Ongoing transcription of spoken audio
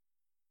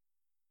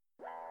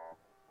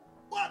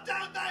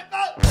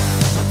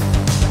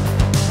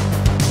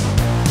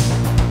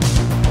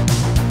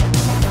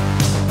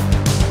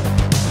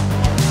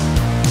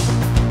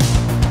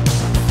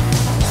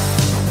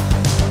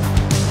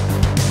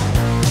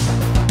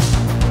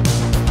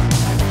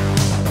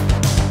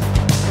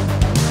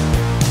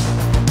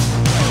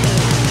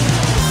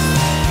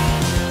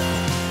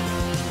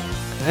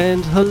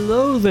And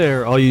hello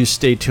there, all you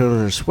Stay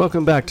Tuners.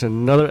 Welcome back to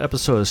another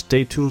episode of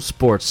Stay Tuned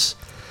Sports.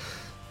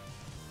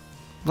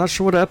 Not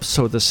sure what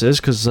episode this is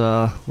because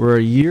we're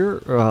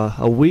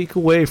a week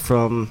away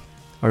from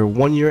our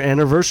 1 year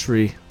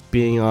anniversary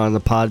being on the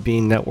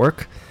Podbean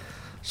network.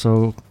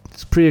 So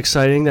it's pretty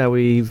exciting that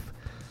we've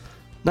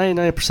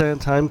 99% of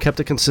the time kept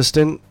it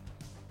consistent.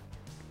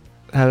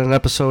 Had an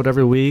episode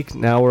every week.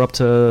 Now we're up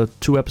to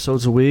 2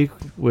 episodes a week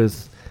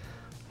with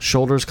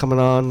Shoulders coming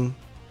on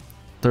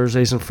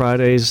Thursdays and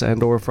Fridays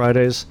or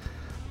Fridays.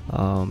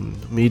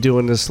 Me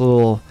doing this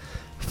little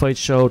fight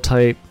show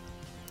type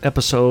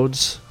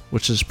episodes,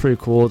 which is pretty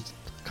cool.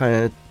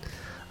 I've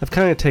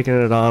kind of taken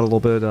it on a little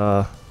bit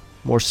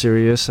more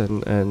serious,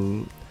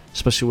 and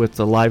especially with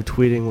the live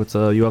tweeting with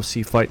the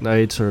UFC fight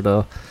nights or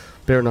the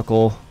bare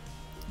knuckle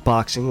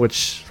boxing,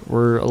 which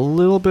we're a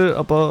little bit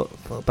about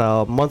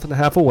a month and a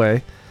half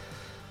away.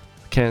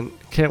 Can't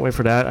wait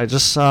for that. I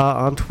just saw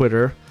on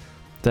Twitter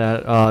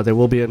that they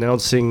will be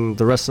announcing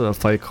the rest of the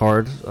fight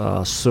card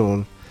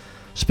soon.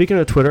 Speaking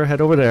of Twitter, head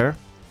over there.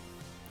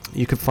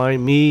 You can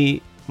find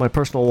me, my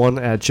personal one,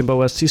 at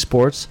Jimbo ST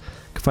Sports.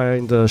 You can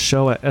find the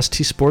show at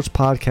ST Sports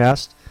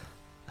Podcast.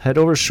 Head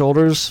over to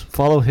Shoulders,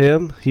 follow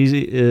him. He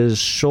is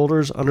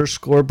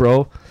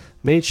Shoulders_bro.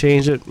 May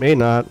change it, may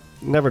not.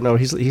 Never know.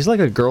 He's like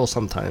a girl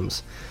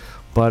sometimes.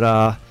 But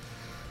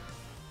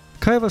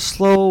kind of a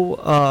slow...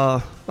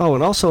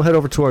 and also head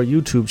over to our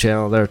YouTube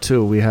channel there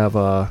too. We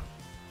have...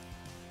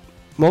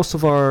 most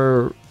of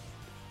our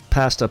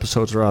past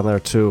episodes are on there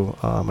too.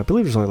 I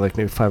believe there's only like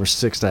maybe 5 or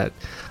 6 that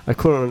I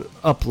couldn't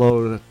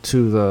upload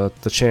to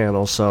the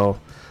channel, so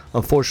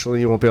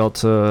unfortunately you won't be able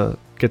to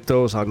get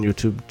those on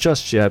YouTube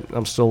just yet.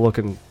 I'm still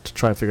looking to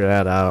try and figure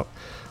that out.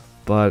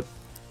 But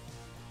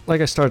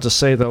like I started to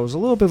say, though, it was a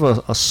little bit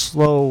of a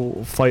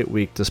slow fight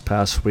week this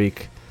past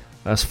week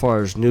as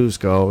far as news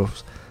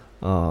goes.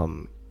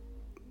 The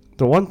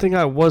one thing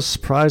I was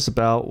surprised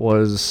about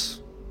was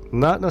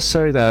not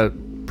necessarily that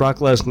Brock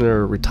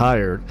Lesnar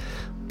retired,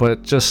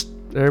 but just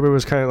everybody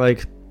was kind of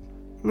like,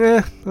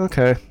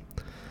 okay.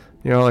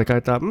 You know, like I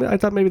thought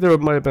maybe there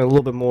might have been a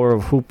little bit more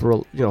of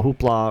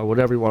hoopla,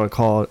 whatever you want to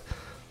call it,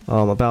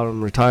 about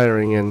him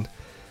retiring. And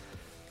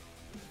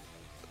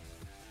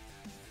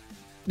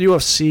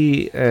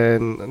UFC,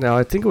 and now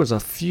I think it was a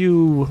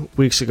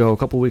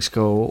couple weeks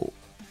ago,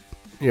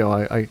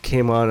 I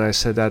came on and I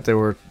said that they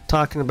were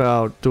talking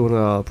about doing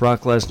a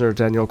Brock Lesnar,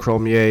 Daniel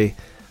Cormier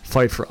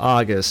fight for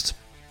August.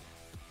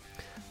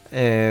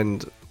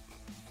 And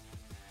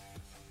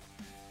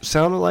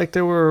sounded like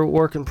they were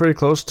working pretty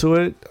close to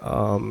it.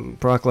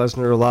 Brock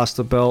Lesnar lost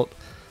the belt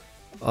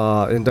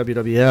in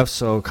WWF,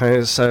 so kind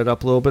of set it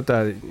up a little bit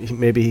that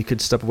maybe he could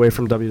step away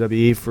from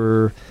WWE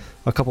for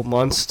a couple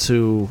months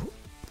to,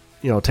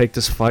 take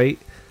this fight.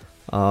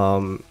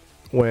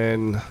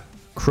 When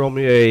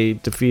Cormier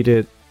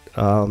defeated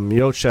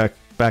Miocic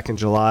back in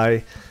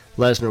July,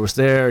 Lesnar was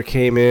there,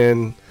 came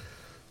in,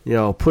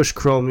 pushed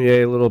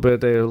Cormier a little bit.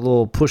 They were a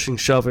little pushing,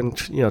 shoving,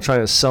 trying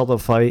to sell the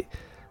fight.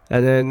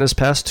 And then this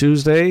past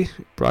Tuesday,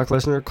 Brock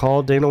Lesnar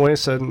called Dana White and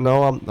said,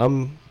 "No,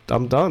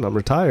 I'm done. I'm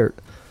retired."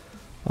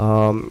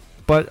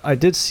 But I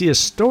did see a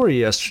story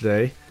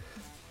yesterday.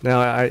 Now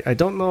I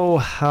don't know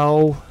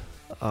how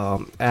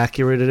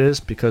accurate it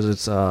is because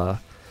it's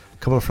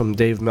coming from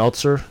Dave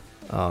Meltzer,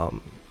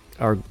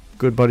 our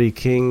good buddy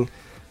King,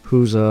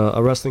 who's a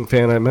wrestling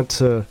fan. I meant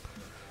to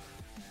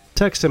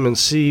text him and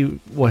see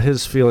what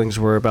his feelings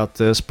were about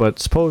this, but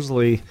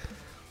supposedly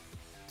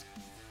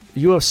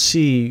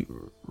UFC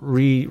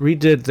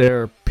redid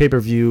their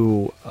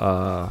pay-per-view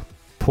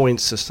point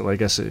system, I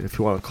guess, if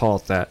you want to call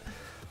it that,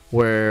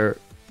 where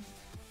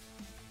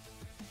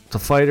the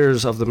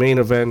fighters of the main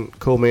event,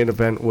 co-main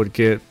event would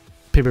get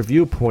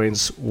pay-per-view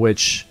points,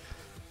 which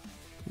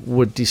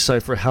would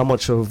decipher how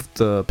much of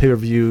the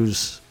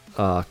pay-per-view's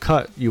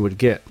cut you would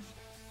get.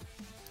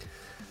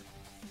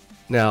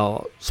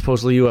 Now,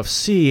 supposedly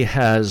UFC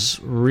has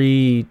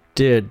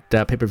redid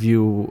that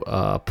pay-per-view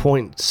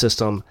point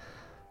system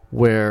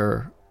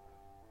where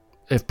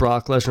if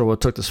Brock Lesnar would have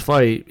took this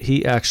fight,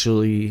 he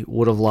actually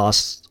would have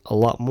lost a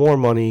lot more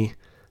money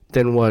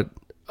than what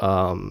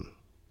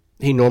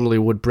he normally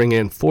would bring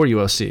in for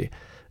UFC.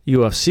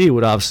 UFC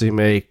would obviously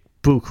make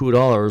buku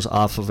dollars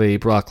off of a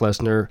Brock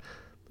Lesnar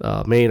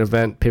main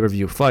event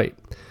pay-per-view fight.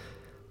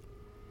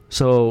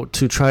 So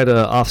to try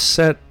to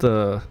offset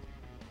the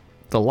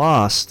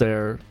loss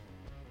there,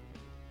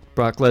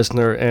 Brock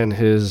Lesnar and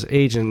his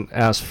agent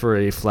asked for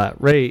a flat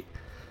rate,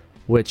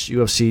 which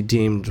UFC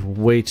deemed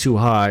way too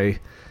high.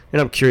 And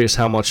I'm curious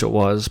how much it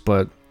was,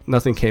 but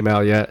nothing came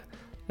out yet.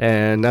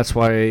 And that's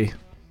why,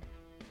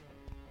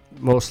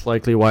 most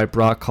likely why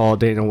Brock called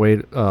Dana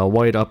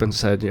White up and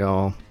said,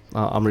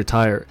 I'm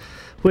retired.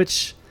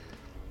 Which,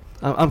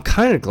 I'm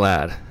kind of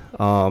glad.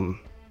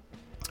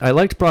 I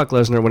liked Brock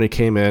Lesnar when he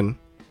came in.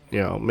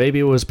 Maybe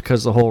it was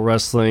because the whole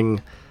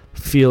wrestling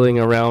feeling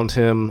around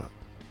him,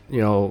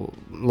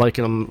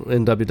 liking him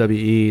in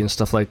WWE and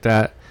stuff like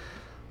that.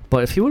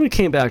 But if he would have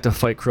came back to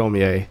fight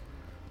Cormier,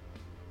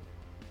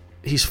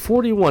 he's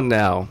 41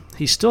 now.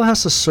 He still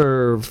has to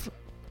serve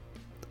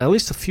at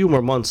least a few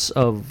more months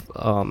of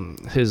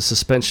his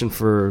suspension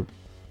for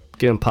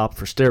getting popped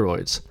for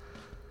steroids.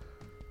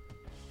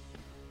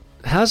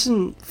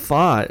 Hasn't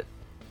fought,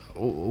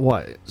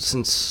 what,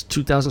 since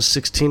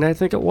 2016, I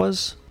think it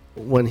was,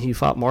 when he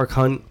fought Mark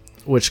Hunt,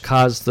 which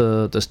caused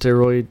the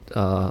steroid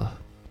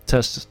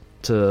test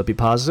to be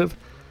positive.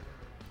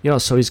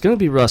 So he's going to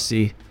be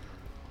rusty.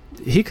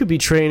 He could be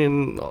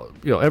training,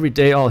 every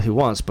day all he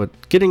wants,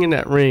 but getting in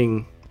that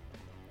ring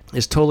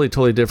is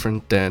totally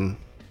different than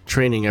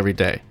training every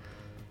day.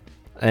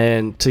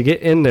 And to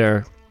get in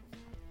there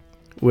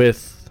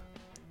with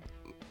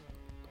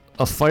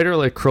a fighter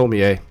like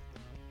Cormier,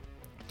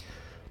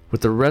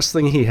 with the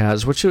wrestling he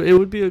has, which it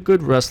would be a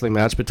good wrestling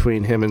match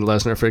between him and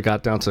Lesnar if it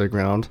got down to the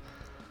ground.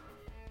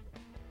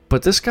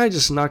 But this guy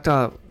just knocked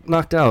out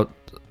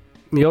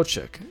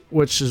Miocic,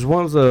 which is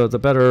one of the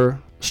better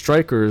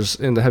strikers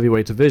in the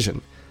heavyweight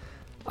division.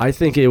 I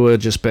think it would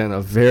have just been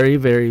a very,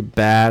 very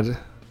bad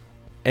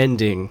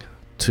ending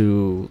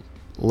to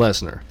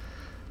Lesnar.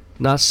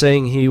 Not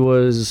saying he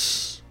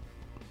was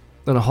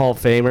a Hall of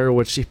Famer,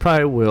 which he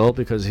probably will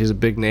because he's a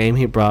big name.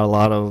 He brought a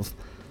lot of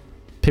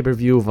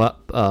pay-per-view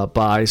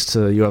buys to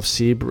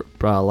UFC,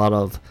 brought a lot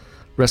of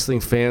wrestling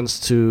fans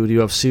to the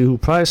UFC who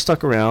probably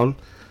stuck around,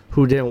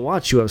 who didn't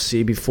watch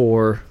UFC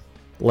before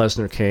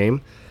Lesnar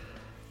came.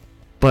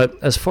 But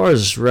as far as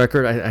his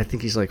record, I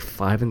think he's like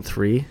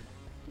 5-3,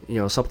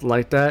 something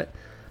like that.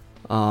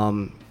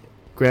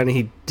 Granted,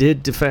 he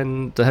did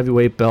defend the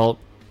heavyweight belt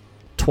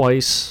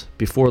twice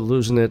before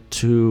losing it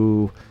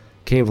to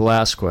Cain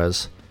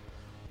Velasquez.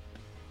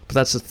 But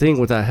that's the thing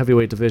with that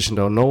heavyweight division,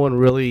 though. No one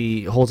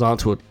really holds on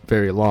to it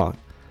very long.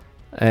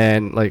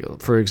 And,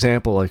 for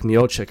example,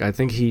 Miocic, I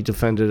think he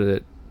defended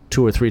it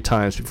 2 or 3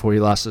 times before he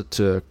lost it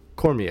to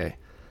Cormier.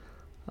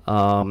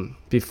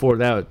 Before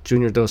that,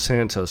 Junior Dos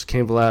Santos,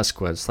 Cain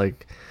Velasquez.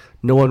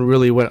 No one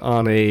really went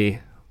on I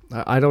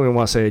don't even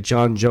want to say a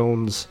John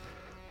Jones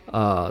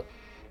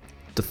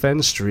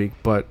defense streak,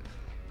 but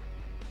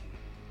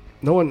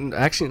no one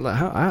actually.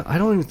 I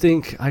don't even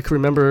think I can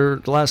remember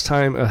the last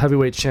time a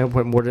heavyweight champ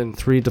went more than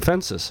 3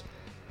 defenses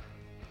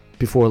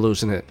before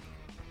losing it.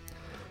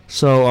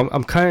 So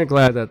I'm kind of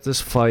glad that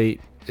this fight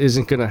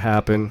isn't going to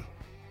happen.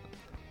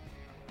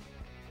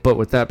 But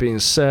with that being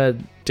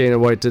said, Dana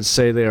White did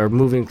say they are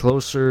moving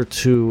closer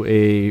to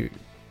a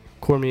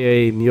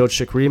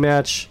Cormier-Miocic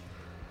rematch.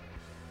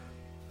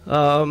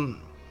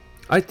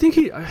 I think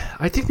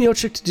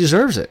Miocic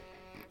deserves it.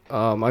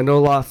 I know a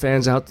lot of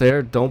fans out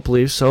there don't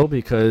believe so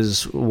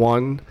because,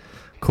 one,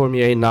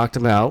 Cormier knocked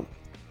him out,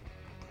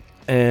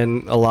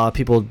 and a lot of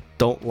people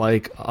don't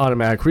like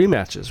automatic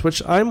rematches,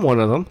 which I'm one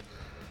of them.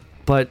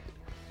 But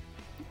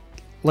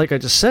like I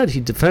just said, he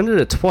defended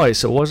it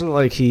twice. It wasn't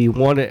like he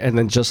won it and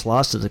then just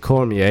lost it to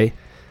Cormier.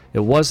 It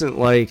wasn't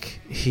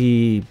like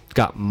he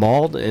got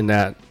mauled in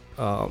that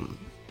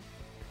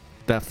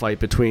fight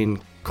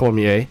between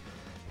Cormier.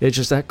 It's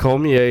just that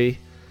Cormier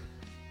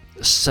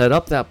set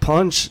up that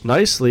punch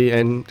nicely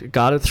and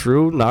got it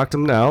through, knocked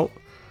him out,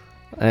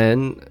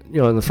 and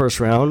in the first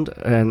round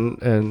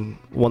and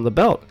won the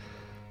belt.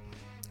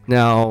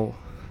 Now,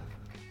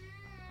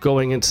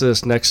 going into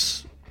this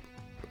next,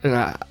 and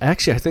I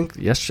think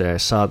yesterday I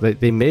saw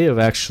they may have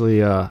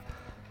actually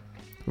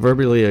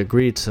verbally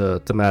agreed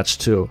to the match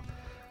too,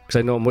 because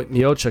I know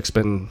Miocic's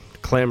been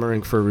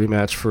clamoring for a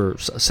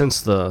rematch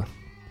since the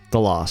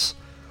loss.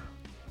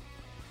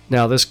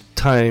 Now, this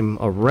time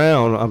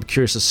around, I'm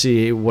curious to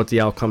see what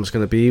the outcome is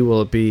going to be.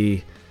 Will it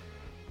be,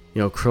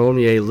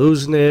 Cormier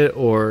losing it,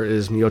 or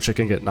is Miocic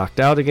going to get knocked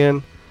out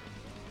again?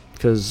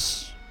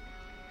 Because,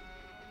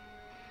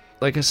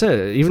 like I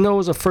said, even though it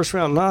was a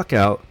first-round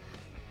knockout,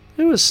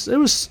 it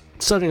was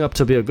setting up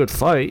to be a good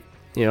fight.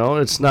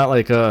 It's not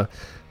like a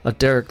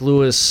Derek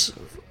Lewis,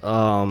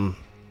 that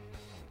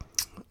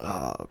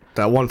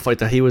one fight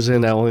that he was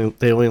in that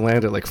they only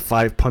landed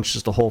 5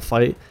 punches the whole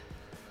fight.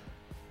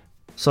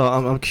 So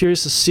I'm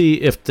curious to see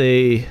if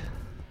they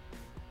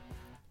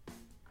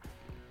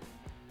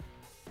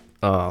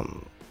have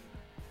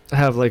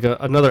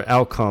another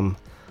outcome,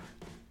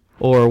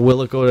 or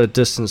will it go to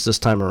distance this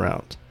time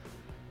around?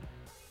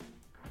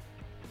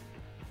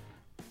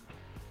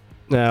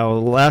 Now,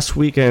 last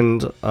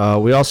weekend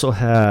we also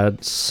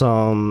had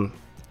some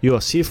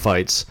UFC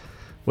fights,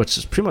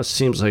 which pretty much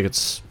seems like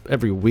it's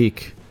every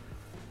week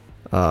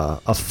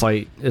a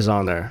fight is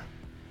on there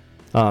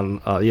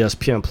on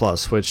ESPN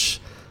Plus, which.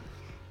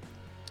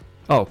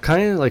 Oh,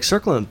 kind of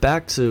circling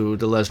back to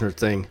the Lesnar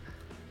thing.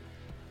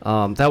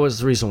 That was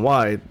the reason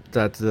why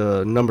that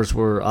the numbers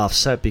were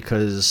offset,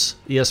 because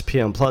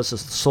ESPN Plus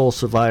is the sole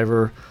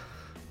provider,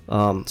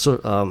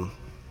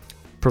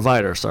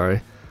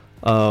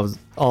 of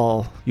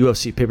all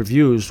UFC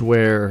pay-per-views.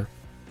 Where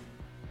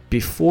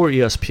before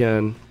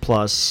ESPN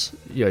Plus,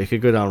 you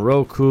could get on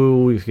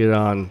Roku, you could get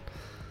on,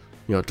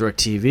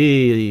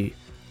 DirecTV,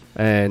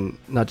 and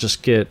not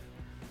just get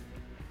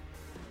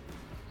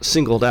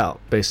singled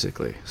out,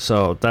 basically.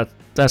 So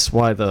that's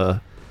why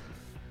the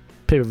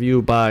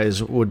pay-per-view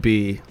buys would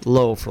be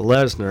low for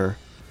Lesnar,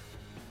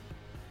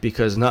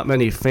 because not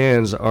many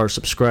fans are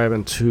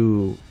subscribing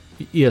to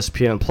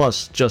ESPN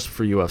Plus just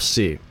for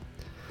UFC.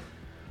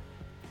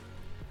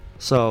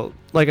 So,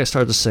 like I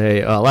started to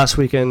say, last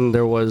weekend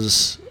there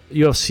was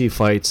UFC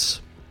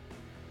fights.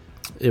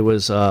 It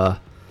was Renato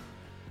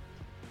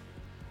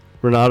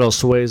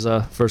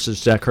Sueza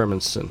versus Jack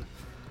Hermansson.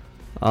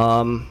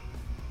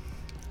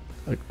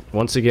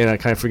 Once again, I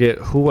kind of forget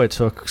who I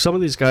took. Some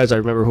of these guys I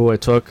remember who I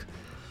took.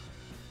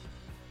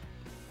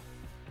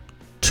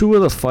 Two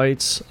of the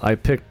fights I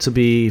picked to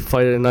be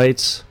fight of the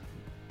nights,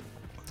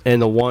 and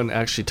the one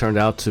actually turned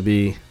out to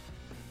be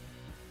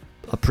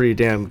a pretty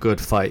damn good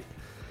fight,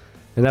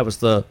 and that was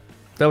the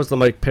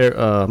Mike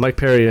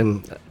Perry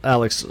and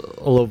Alex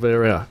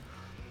Oliveira.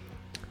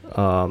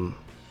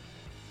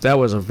 That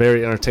was a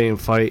very entertaining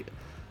fight.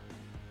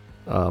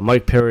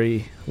 Mike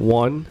Perry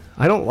won.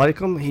 I don't like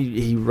him.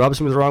 He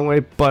rubs me the wrong way,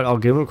 but I'll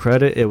give him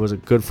credit. It was a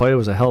good fight. It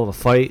was a hell of a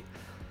fight.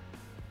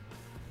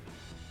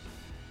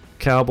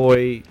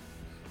 Cowboy,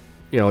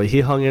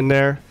 he hung in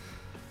there,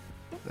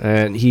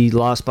 and he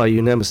lost by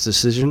unanimous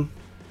decision.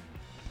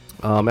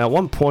 At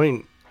one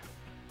point,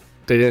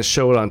 they didn't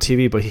show it on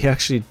TV, but he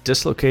actually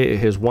dislocated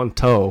his one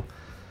toe.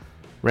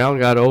 Round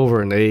got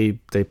over, and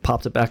they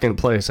popped it back into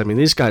place. I mean,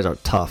 these guys are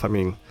tough. I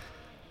mean,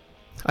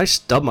 I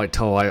stubbed my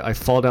toe. I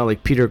fall down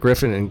like Peter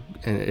Griffin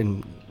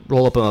and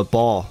roll up on a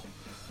ball.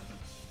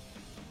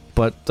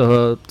 But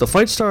the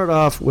fight started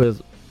off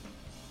with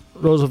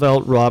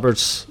Roosevelt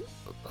Roberts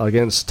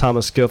against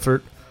Thomas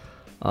Gifford.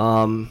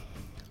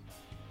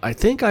 I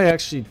think I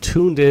actually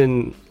tuned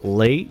in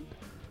late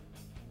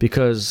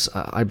because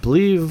I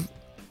believe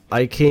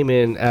I came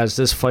in as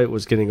this fight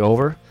was getting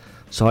over.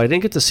 So I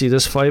didn't get to see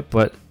this fight,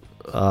 but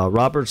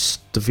Roberts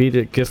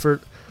defeated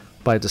Gifford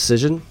by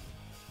decision.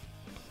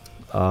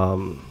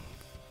 From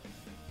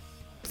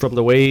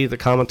the way the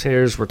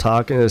commentators were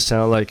talking, it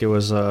sounded like it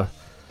was a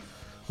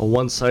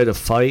one-sided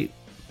fight.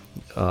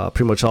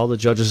 Pretty much all the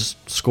judges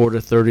scored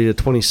it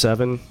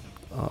 30-27.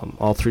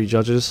 All three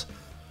judges.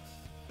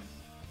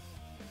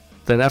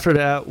 Then after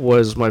that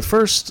was my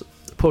first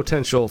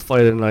potential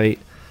fight of the night,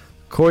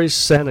 Corey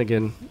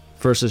Sandhagen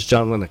versus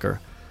John Lineker.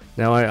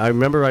 Now I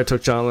remember I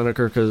took John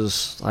Lineker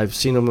because I've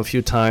seen him a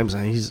few times,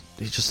 and he's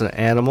just an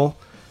animal.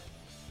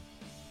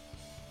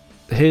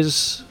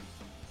 This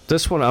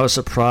one I was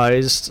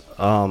surprised.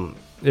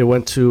 It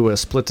went to a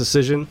split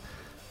decision.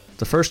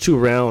 The first two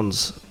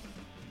rounds,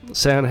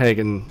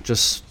 Sandhagen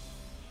just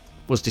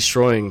was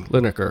destroying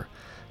Lineker,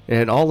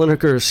 and all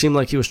Lineker seemed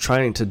like he was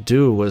trying to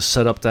do was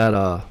set up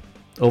that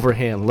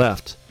overhand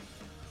left.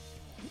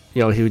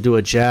 He would do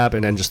a jab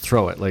and then just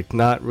throw it, like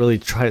not really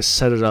try to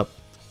set it up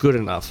good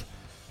enough.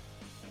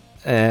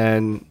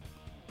 And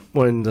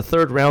when the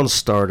third round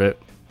started,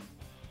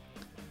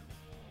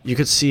 you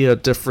could see a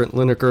different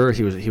Lineker.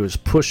 He was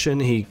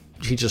pushing. He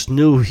just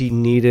knew he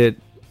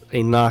needed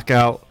a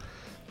knockout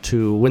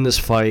to win this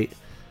fight.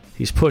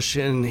 He's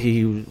pushing.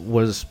 He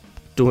was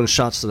doing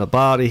shots to the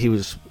body. He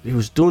was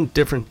doing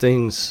different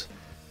things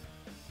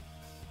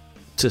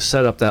to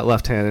set up that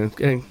left hand,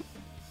 and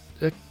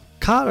it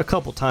caught a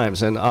couple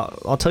times. And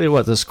I'll tell you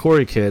what, this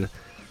Corey kid,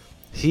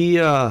 he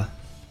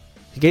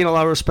gained a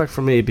lot of respect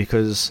from me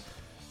because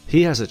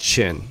he has a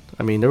chin.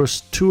 I mean, there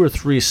was 2 or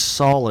 3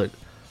 solid,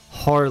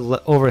 hard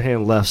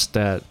overhand lefts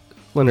that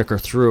Lineker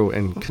threw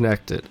and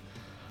connected.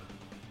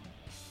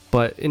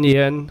 But in the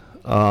end,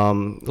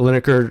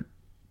 Lineker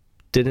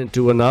didn't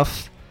do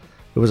enough.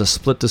 It was a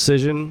split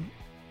decision.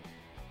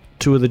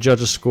 2 of the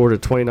judges scored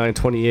at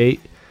 29-28,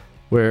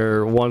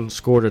 where one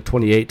scored at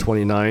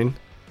 28-29.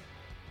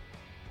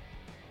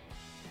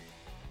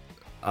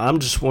 I'm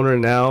just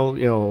wondering now,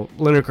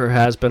 Lineker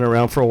has been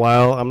around for a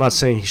while. I'm not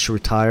saying he should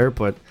retire,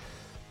 but,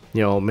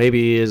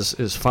 maybe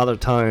his father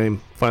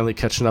time finally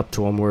catching up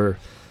to him, where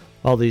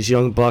all these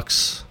young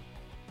bucks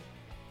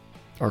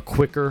are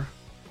quicker,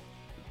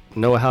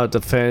 know how to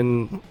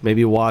defend,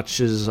 maybe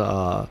watches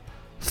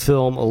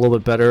film a little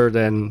bit better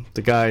than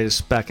the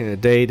guys back in the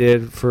day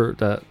did for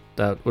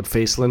that would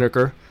face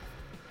Lineker.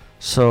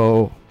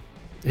 So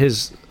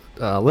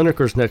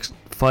Lineker's next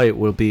fight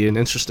will be an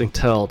interesting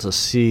tell to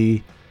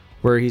see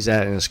where he's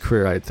at in his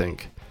career, I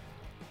think.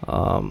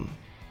 But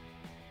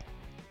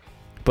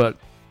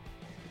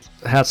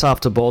hats off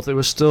to both. It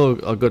was still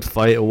a good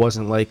fight. It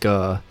wasn't like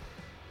a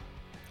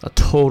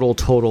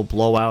total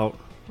blowout.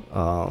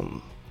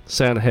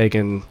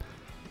 Sandhagen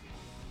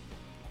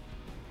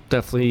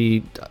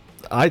definitely,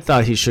 I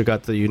thought he should have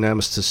got the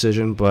unanimous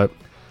decision, but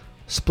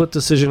split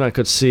decision I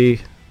could see.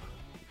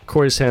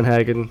 Corey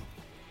Sandhagen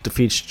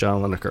defeats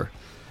John Lineker.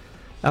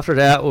 After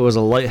that, it was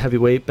a light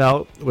heavyweight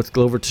bout with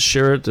Glover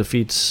Teixeira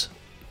defeats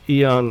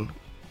Ion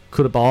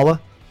Cutelaba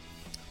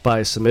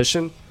by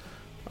submission.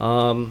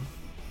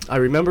 I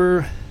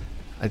remember,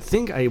 I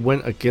think I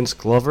went against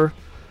Glover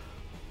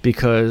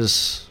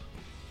because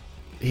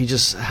he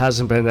just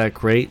hasn't been that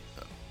great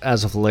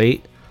as of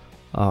late.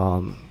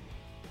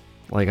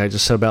 Like I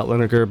just said about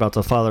Lineker, about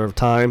the Father of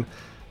Time.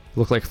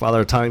 Looked like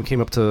Father of Time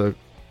came up to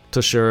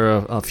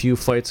Teixeira a few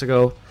fights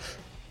ago.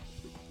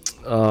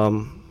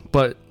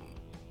 But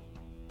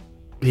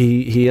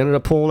he ended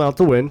up pulling out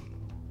the win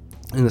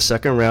in the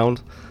second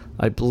round.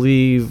 I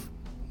believe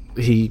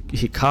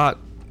he caught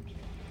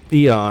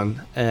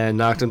Ion and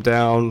knocked him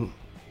down.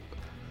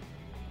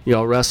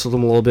 Wrestled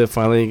him a little bit.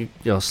 Finally,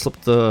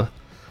 slipped the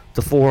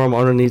forearm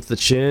underneath the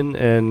chin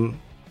and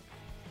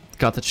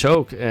got the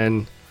choke.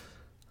 And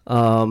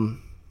I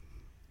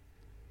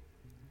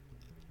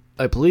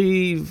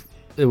believe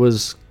it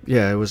was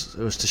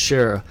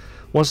Teixeira.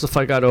 Once the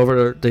fight got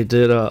over, they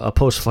did a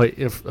post-fight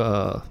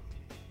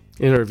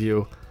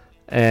interview,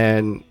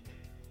 and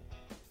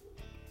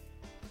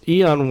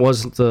Ion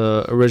wasn't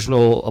the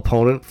original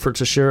opponent for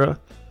Teixeira,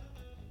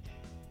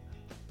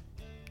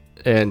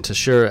 and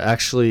Teixeira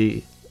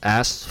actually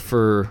asked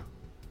for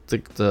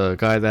the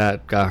guy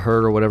that got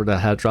hurt or whatever that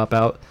had drop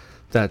out,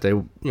 that they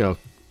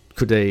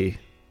could they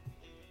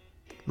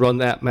run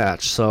that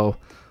match. So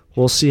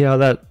we'll see how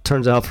that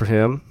turns out for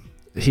him.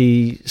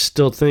 He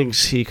still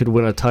thinks he could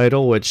win a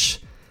title,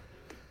 which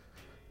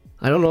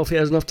I don't know if he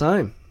has enough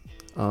time.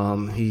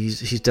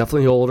 He's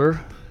definitely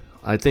older.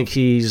 I think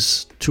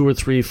he's 2 or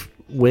 3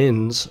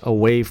 wins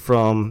away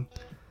from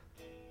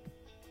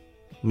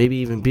maybe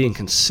even being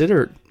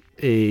considered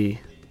a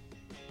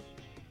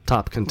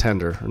top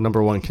contender, or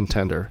number 1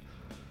 contender.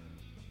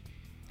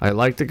 I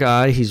like the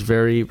guy. He's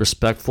very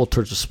respectful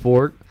towards the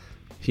sport.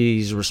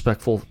 He's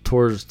respectful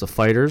towards the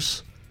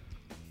fighters.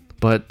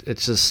 But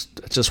it's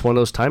just one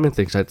of those timing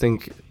things. I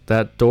think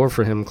that door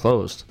for him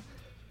closed.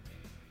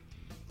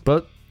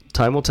 But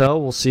time will tell.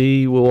 We'll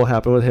see what will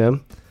happen with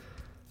him.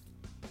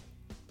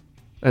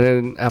 And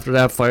then after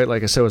that fight,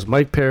 like I said, was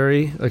Mike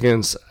Perry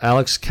against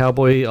Alex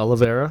Cowboy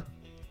Oliveira.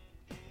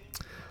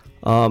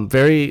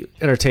 Very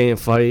entertaining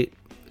fight.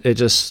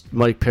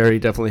 Mike Perry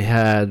definitely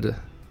had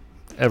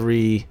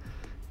every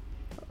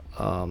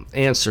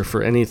answer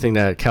for anything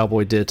that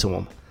Cowboy did to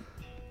him.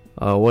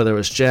 Whether it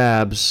was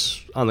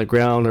jabs on the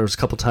ground, there was a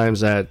couple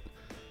times that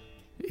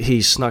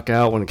he snuck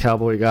out when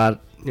Cowboy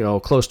got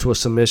close to a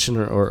submission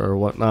or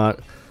whatnot.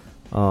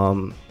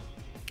 Went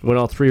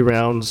all 3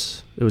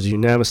 rounds. It was a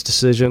unanimous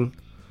decision.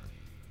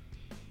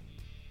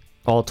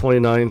 All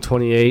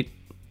 29-28.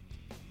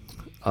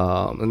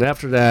 And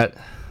after that,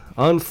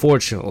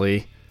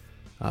 unfortunately,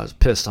 I was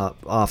pissed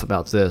off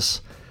about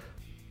this.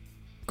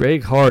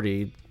 Greg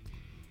Hardy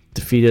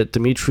defeated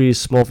Dmitry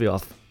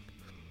Smolyov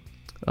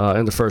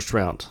in the first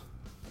round.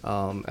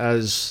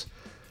 As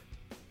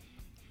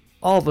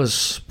all of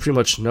us pretty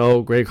much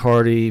know, Greg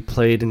Hardy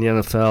played in the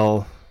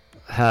NFL,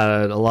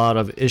 had a lot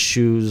of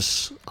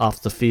issues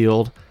off the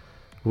field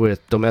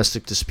with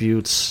domestic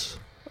disputes.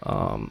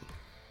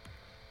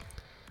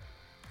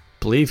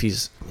 Believe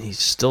he's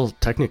still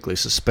technically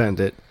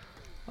suspended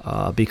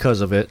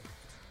because of it.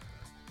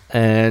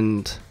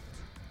 And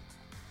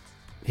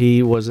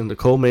he was in the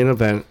co-main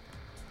event,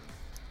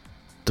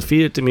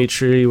 defeated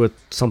Dmitry with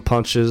some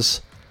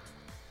punches,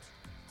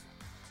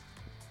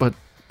 but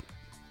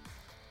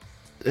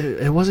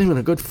it wasn't even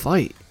a good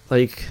fight.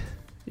 Like,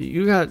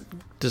 you got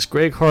this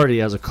Greg Hardy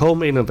as a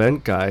co-main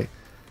event guy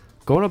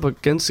going up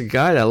against a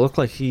guy that looked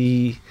like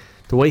the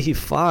way he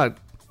fought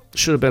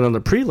should have been on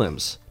the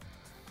prelims.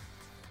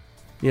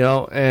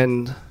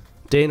 And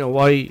Dana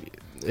White,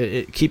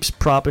 it keeps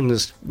propping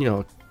this,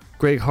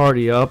 Greg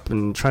Hardy up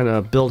and trying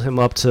to build him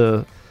up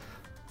to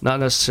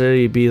not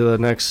necessarily be the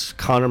next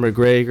Conor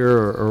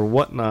McGregor or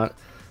whatnot,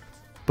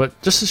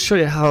 but just to show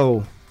you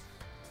how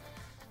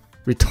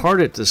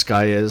retarded this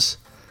guy is.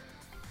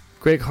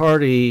 Greg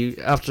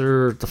Hardy,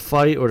 after the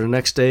fight or the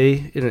next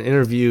day in an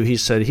interview, he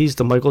said he's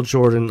the Michael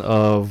Jordan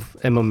of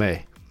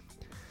MMA.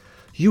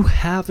 You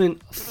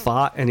haven't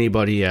fought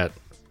anybody yet.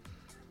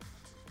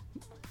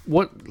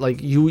 What,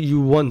 like,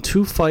 you won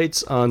 2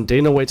 fights on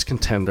Dana White's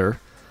Contender.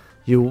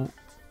 You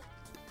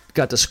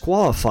got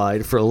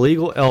disqualified for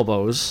illegal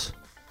elbows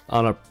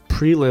on a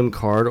prelim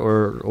card,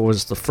 or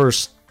was the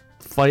first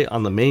fight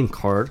on the main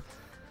card.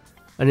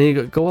 And then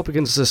you go up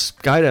against this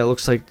guy that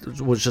looks like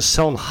was just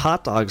selling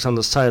hot dogs on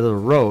the side of the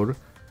road.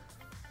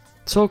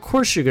 So of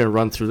course you're going to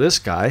run through this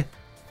guy.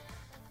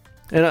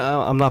 And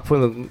I'm not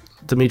putting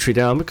Dmitry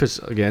down because,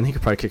 again, he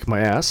could probably kick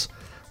my ass.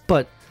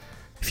 But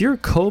if you're a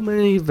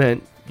co-main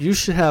event, you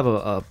should have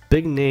a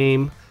big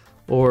name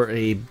or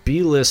a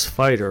B-list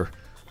fighter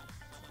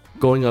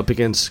going up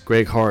against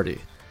Greg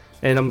Hardy.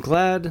 And I'm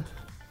glad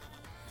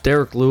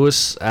Derek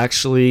Lewis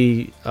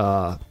actually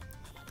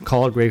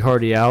called Greg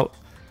Hardy out.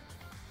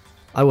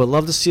 I would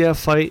love to see that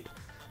fight.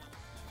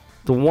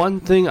 The one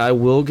thing I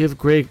will give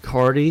Greg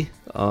Hardy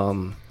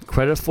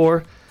credit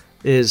for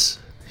is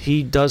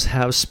he does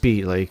have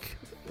speed, like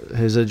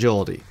his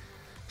agility.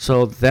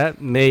 So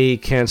that may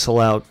cancel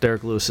out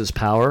Derek Lewis's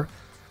power.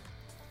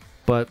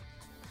 But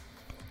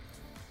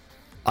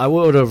I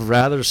would have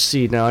rather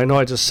seen, now I know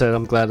I just said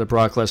I'm glad the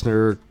Brock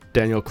Lesnar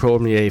Daniel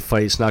Cormier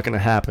fight is not going to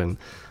happen.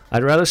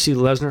 I'd rather see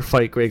Lesnar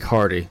fight Greg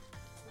Hardy.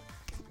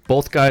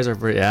 Both guys are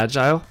very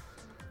agile.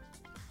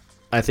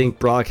 I think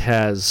Brock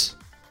has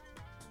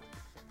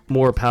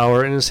more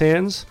power in his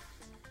hands.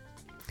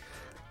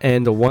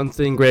 And the one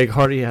thing Greg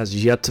Hardy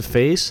has yet to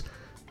face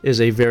is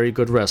a very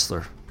good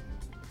wrestler.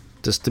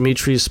 This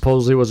Dmitry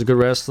supposedly was a good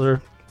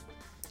wrestler.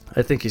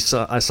 I think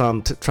I saw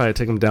him try to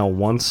take him down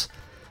once,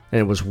 and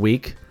it was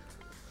weak.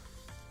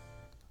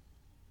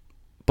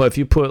 But if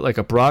you put like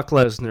a Brock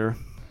Lesnar,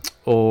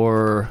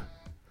 or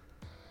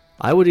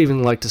I would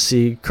even like to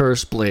see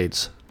Curtis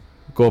Blades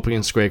go up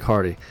against Greg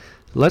Hardy.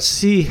 Let's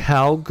see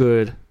how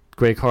good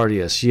Greg Hardy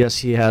is. Yes,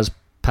 he has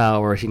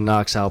power. He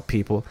knocks out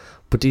people.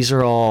 But these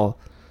guys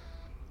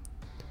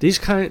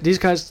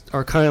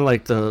are kind of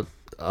like the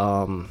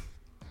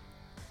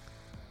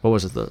what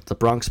was it, the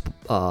Bronx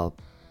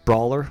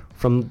Brawler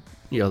from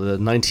the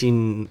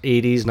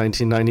 1980s,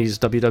 1990s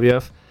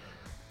WWF.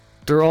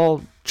 They're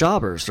all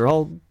jobbers. They're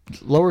all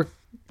lower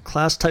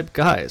class type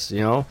guys.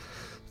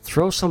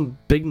 Throw some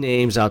big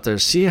names out there.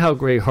 See how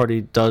Greg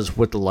Hardy does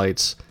with the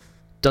lights.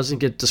 Doesn't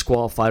get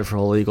disqualified for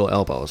illegal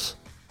elbows.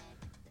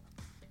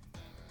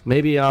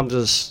 Maybe I'm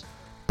just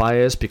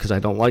biased because I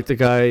don't like the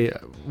guy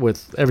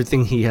with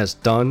everything he has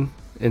done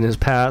in his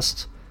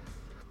past.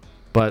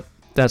 But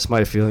that's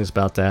my feelings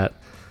about that.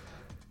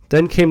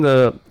 Then came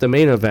the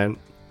main event.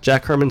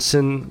 Jack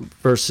Hermanson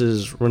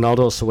versus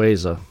Ronaldo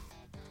Sueza.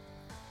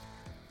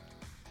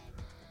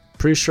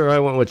 Pretty sure I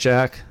went with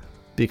Jack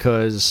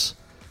because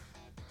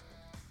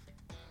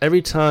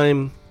every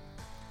time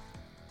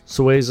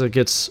Sueza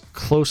gets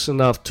close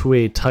enough to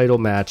a title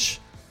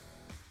match,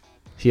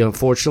 he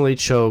unfortunately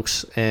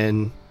chokes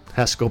and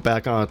has to go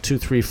back on a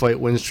 2-3 fight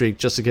win streak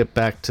just to get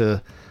back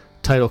to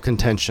title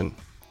contention.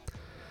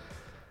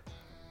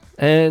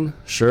 And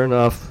sure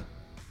enough,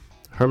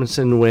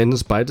 Hermanson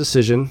wins by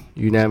decision,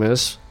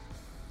 unanimous.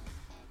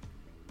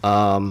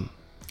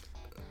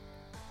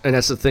 And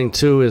that's the thing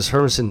too, is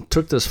Hermanson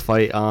took this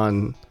fight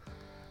on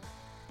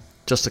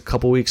just a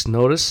couple weeks'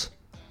 notice.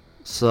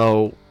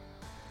 So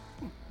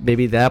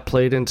maybe that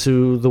played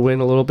into the win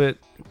a little bit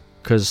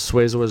because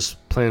Sueza was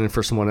planning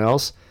for someone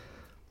else.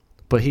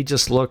 But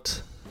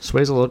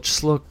Sueza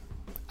just looked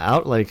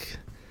out like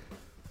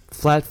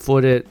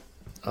flat-footed,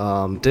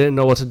 didn't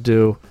know what to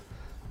do.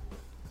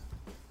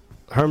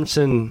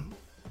 Hermanson,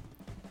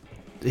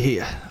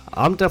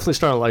 I'm definitely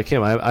starting to like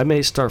him. I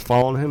may start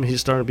following him. He's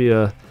starting to be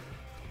a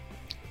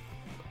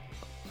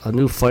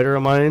new fighter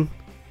of mine.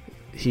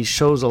 He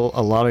shows a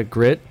lot of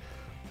grit,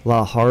 a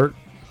lot of heart.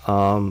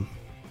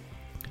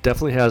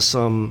 Definitely has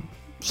some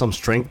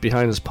strength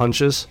behind his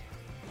punches.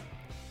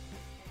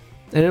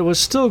 And it was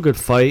still a good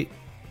fight.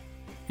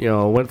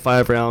 Went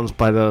 5 rounds.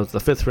 By the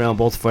 5th round,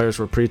 both fighters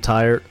were pretty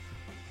tired.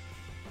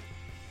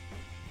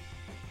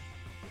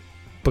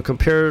 But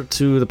compared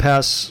to the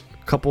past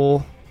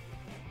couple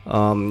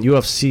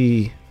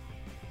UFC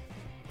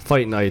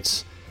fight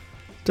nights,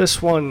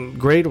 this one,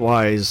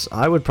 grade-wise,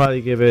 I would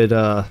probably give it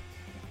a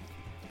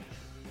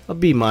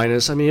B-.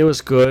 I mean, it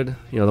was good.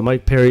 The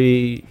Mike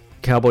Perry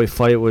Cowboy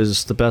fight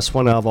was the best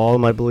one out of all of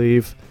them, I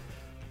believe.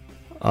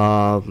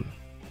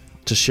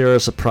 Teixeira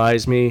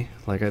surprised me,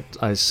 like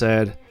I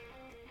said.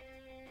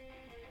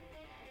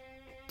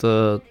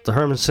 The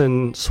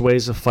Hermanson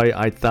Sueza fight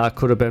I thought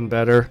could have been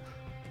better,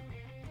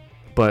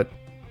 but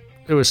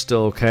it was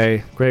still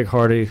okay. Greg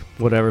Hardy,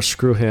 whatever,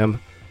 screw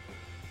him.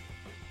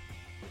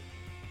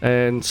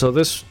 And so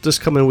this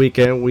coming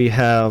weekend we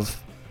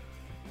have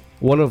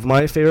one of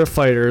my favorite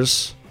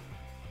fighters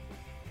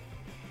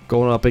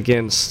going up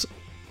against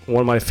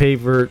one of my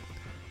favorite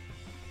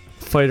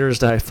fighters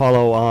that I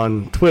follow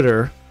on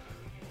Twitter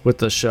with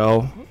the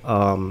show,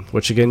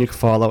 which again you can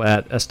follow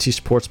at ST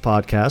Sports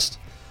Podcast.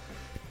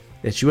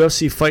 It's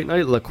UFC Fight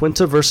Night, La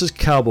Quinta versus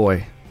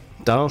Cowboy,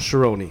 Donald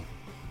Cerrone.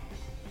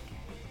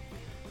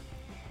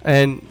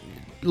 And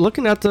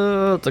looking at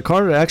the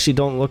card, it actually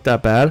don't look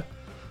that bad.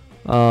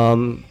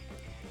 Like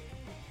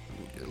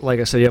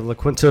I said, you have La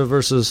Quinta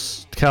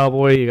versus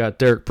Cowboy. You got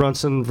Derek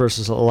Brunson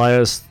versus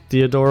Elias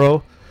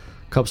Theodoro.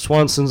 Cub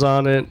Swanson's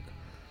on it.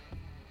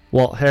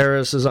 Walt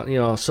Harris is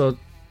on. So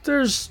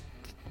there's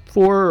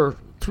 3 or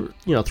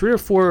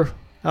 4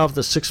 out of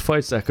the 6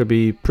 fights that could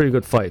be pretty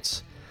good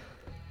fights.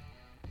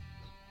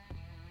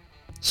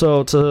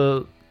 So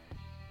to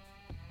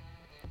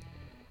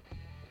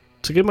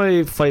get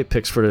my fight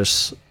picks for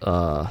this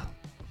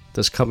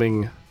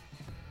coming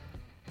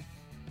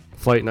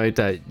fight night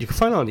that you can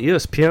find on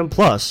ESPN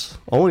Plus,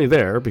 only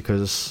there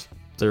because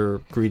they're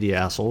greedy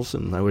assholes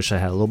and I wish I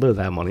had a little bit of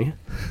that money.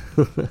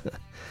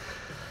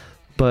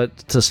 But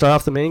to start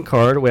off the main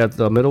card, we have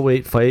the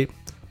middleweight fight,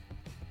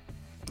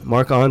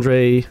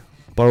 Marc-Andre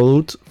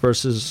Barriault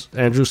versus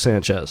Andrew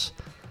Sanchez.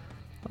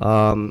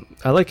 I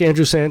like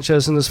Andrew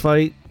Sanchez in this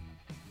fight.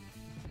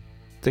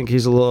 Think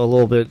he's a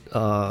little bit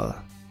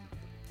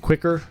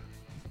quicker.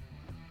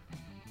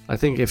 I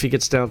think if he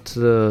gets down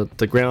to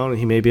the ground,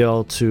 he may be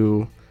able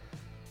to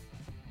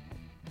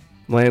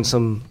land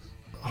some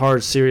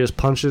hard, serious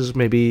punches.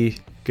 Maybe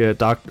get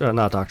a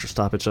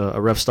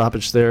ref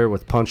stoppage there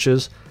with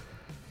punches.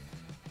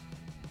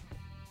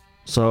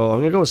 So I'm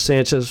going to go with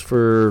Sanchez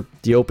for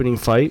the opening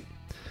fight.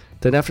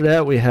 Then after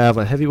that, we have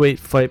a heavyweight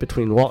fight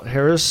between Walt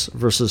Harris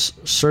versus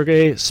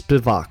Sergey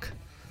Spivak.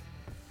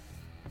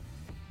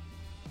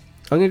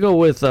 I'm going to go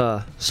with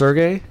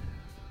Sergey.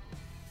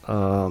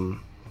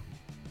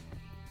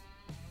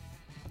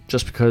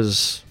 Just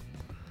because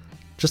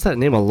just that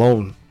name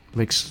alone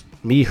makes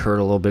me hurt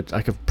a little bit.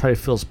 I could probably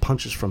feel his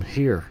punches from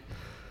here.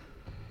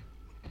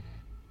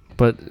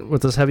 But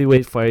with this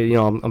heavyweight fight,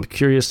 I'm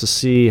curious to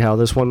see how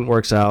this one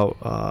works out.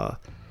 I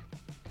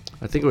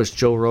think it was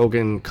Joe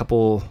Rogan, a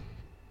couple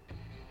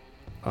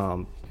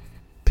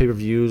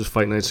pay-per-views,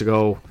 fight nights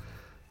ago,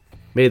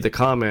 made the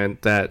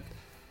comment that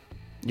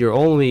you're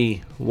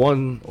only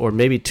one or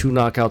maybe two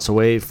knockouts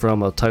away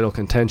from a title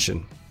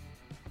contention.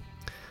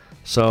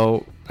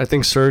 So I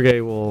think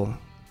Sergey will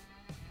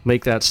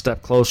make that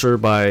step closer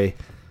by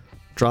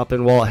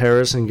dropping Walt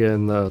Harris and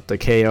getting the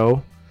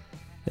KO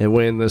and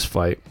win this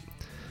fight.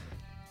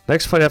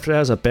 Next fight after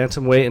that is a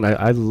bantamweight, and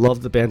I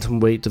love the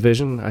bantamweight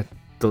division.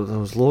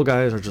 Those little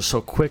guys are just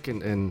so quick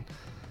and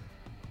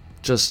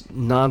just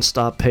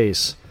non-stop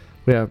pace.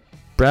 We have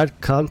Brad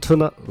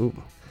Katona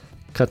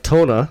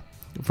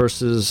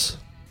versus,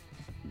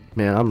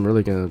 man, I'm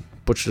really going to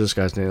butcher this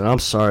guy's name. I'm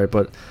sorry,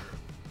 but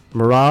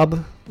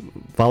Merab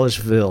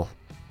Valishvili.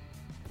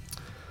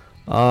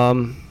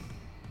 I'm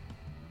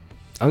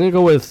going to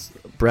go with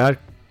Brad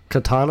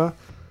Katona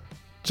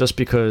just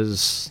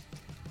because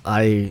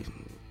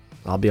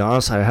I'll be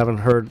honest, I haven't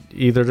heard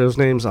either of those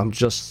names. I'm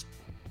just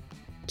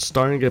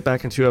starting to get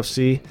back into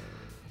UFC,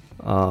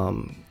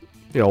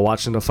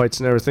 watching the fights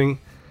and everything.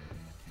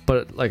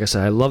 But like I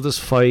said, I love this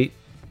fight.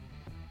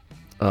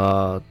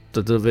 The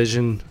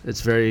division,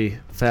 it's very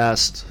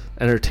fast,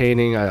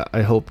 entertaining.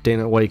 I hope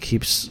Dana White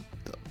keeps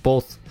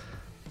both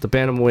the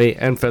bantamweight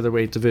and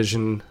featherweight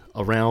division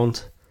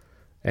around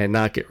and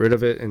not get rid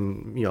of it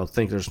and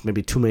think there's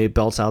maybe too many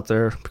belts out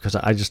there, because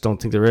I just don't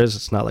think there is.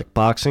 It's not like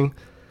boxing.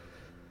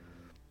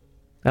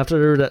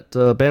 After that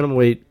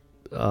bantamweight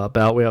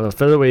bout, we have a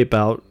featherweight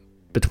bout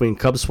between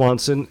Cub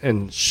Swanson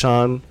and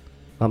Shane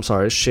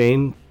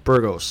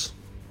Burgos.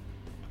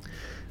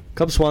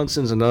 Cub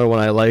Swanson's another one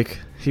I like.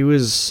 He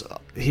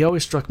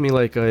always struck me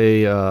like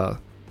a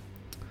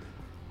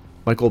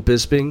Michael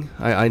Bisping.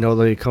 I know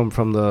they come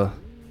from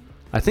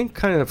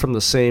kind of from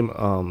the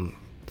same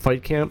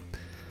fight camp.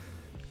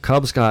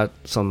 Cub's got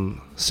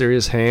some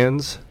serious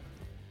hands.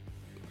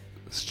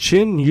 His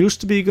chin used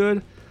to be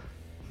good.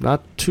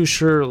 Not too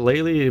sure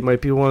lately. It might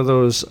be one of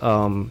those,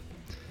 the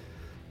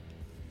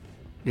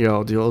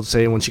old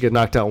saying, once you get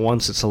knocked out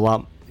once, it's a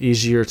lot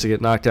easier to get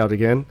knocked out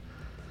again.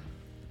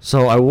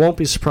 So I won't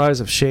be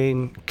surprised if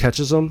Shane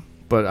catches him,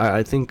 but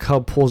I think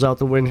Cub pulls out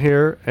the win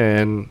here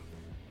and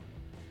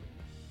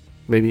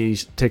maybe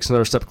takes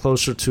another step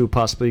closer to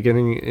possibly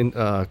getting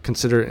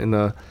considered in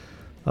the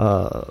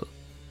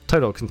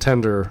title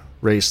contender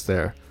race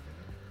there.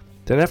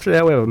 Then after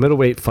that, we have a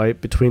middleweight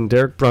fight between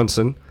Derek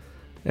Brunson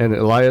and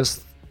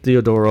Elias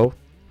Theodorou.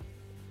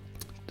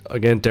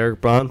 Again,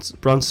 Derek Brunson.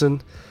 I'm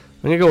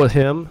going to go with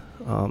him.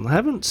 I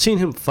haven't seen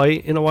him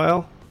fight in a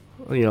while,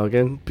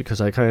 again,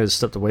 because I kind of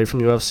stepped away from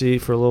UFC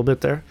for a little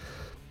bit there.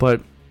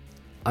 But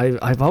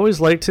I've always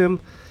liked him,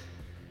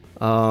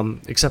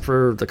 except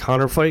for the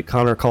Conor fight.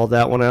 Conor called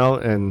that one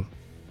out and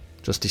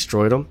just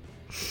destroyed him.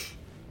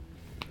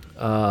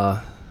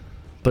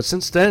 But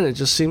since then, it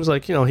just seems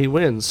like, he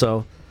wins.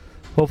 So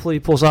hopefully he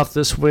pulls off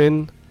this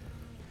win.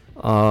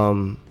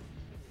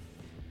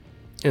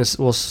 And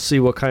we'll see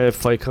what kind of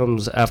fight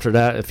comes after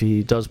that if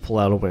he does pull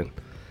out a win.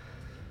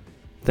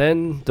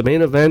 Then the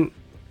main event,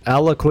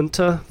 Al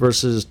Iaquinta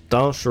versus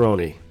Donald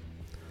Cerrone.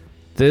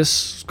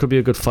 This could be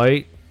a good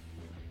fight.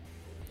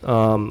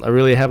 I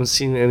really haven't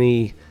seen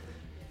any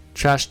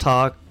trash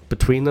talk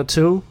between the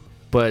two,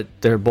 but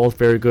they're both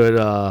very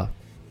good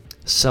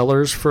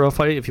sellers for a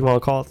fight, if you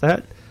want to call it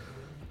that.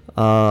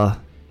 I'm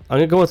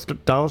going to go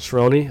with Donald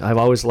Cerrone. I've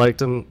always liked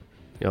him.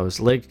 His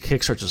leg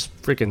kicks are just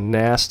freaking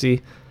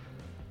nasty.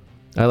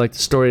 I like the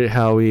story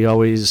how he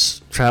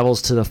always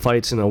travels to the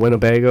fights in a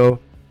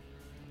Winnebago.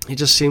 He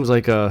just seems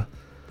like a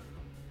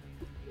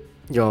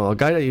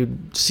guy that you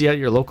see at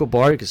your local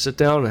bar. You can sit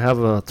down and have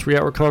a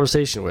 3-hour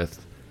conversation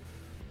with.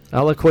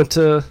 Al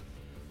Iaquinta,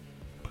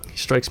 he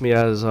strikes me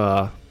as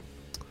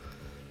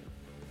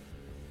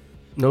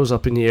nose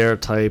up in the air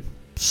type,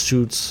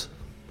 suits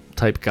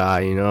type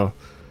guy,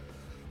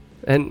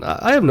 And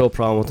I have no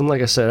problem with him.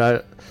 Like I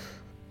said,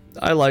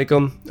 I like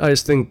him. I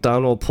just think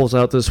Donald pulls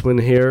out this win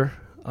here.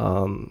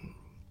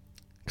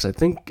 Because I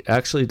think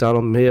actually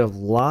Donald may have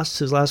lost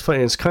his last fight.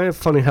 And it's kind of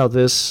funny how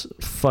this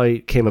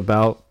fight came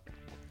about.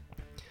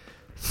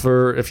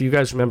 If you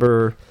guys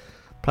remember,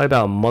 probably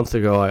about a month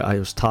ago, I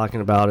was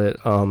talking about it.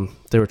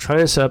 They were trying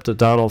to set up the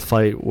Donald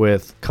fight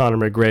with Conor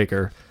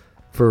McGregor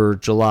for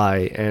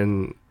July.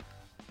 And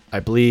I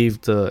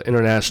believe the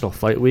International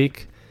Fight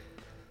Week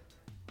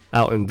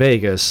out in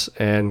Vegas.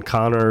 And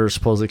Conor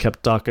supposedly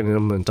kept ducking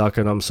him.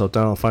 So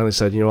Donald finally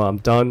said, I'm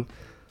done.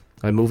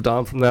 I moved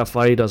on from that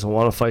fight. He doesn't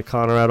want to fight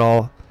Conor at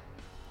all.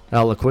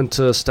 Al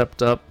Iaquinta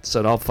stepped up,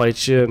 said, I'll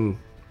fight you. And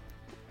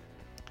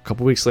a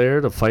couple weeks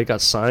later, the fight got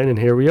signed, and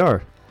here we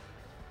are.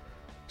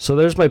 So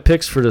there's my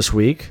picks for this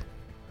week.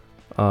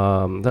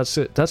 That's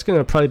it. That's going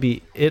to probably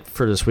be it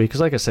for this week.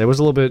 Because like I said, it was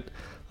a little bit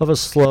of a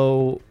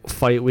slow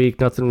fight week.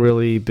 Nothing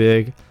really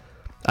big.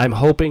 I'm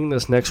hoping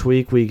this next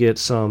week we get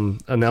some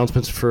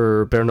announcements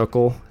for Bare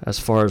Knuckle as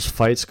far as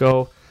fights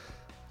go.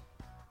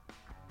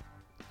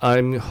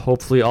 I'm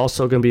hopefully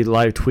also going to be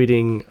live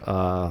tweeting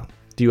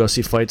the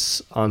UFC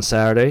fights on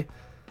Saturday.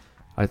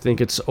 I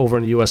think it's over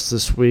in the U.S.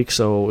 this week,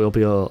 so it'll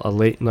be a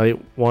late night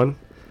one.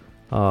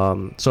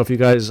 So if you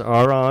guys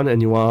are on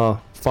and you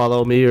want to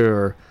follow me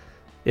or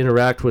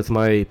interact with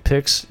my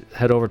picks,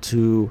 head over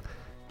to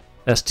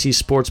ST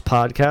Sports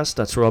Podcast.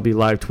 That's where I'll be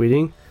live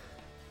tweeting.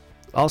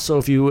 Also,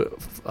 if you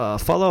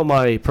follow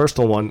my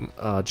personal one,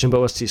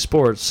 Jimbo ST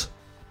Sports,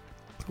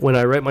 when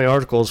I write my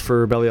articles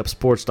for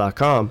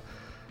BellyUpSports.com,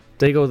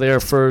 they go there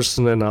first,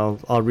 and then I'll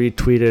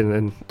retweet it,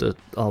 and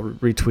I'll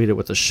retweet it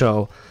with the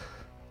show.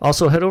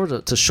 Also, head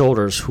over to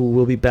Shoulders, who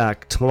will be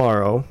back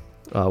tomorrow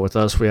with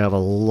us. We have a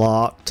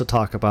lot to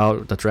talk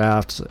about, the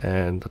draft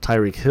and the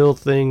Tyreek Hill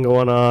thing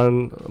going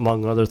on,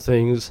 among other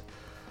things.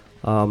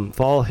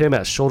 Follow him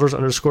at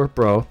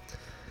Shoulders_bro.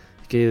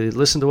 You can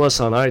listen to us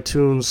on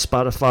iTunes,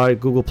 Spotify,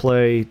 Google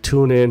Play,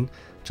 TuneIn.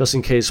 Just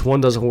in case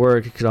one doesn't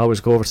work, you can always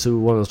go over to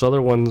one of those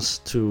other ones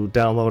to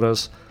download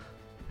us.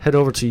 Head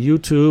over to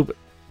YouTube.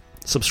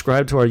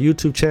 Subscribe to our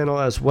YouTube channel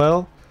as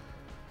well.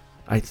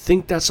 I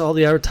think that's all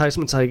the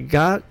advertisements I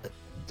got.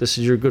 This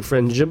is your good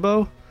friend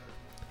Jimbo,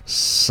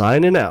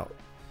 signing out.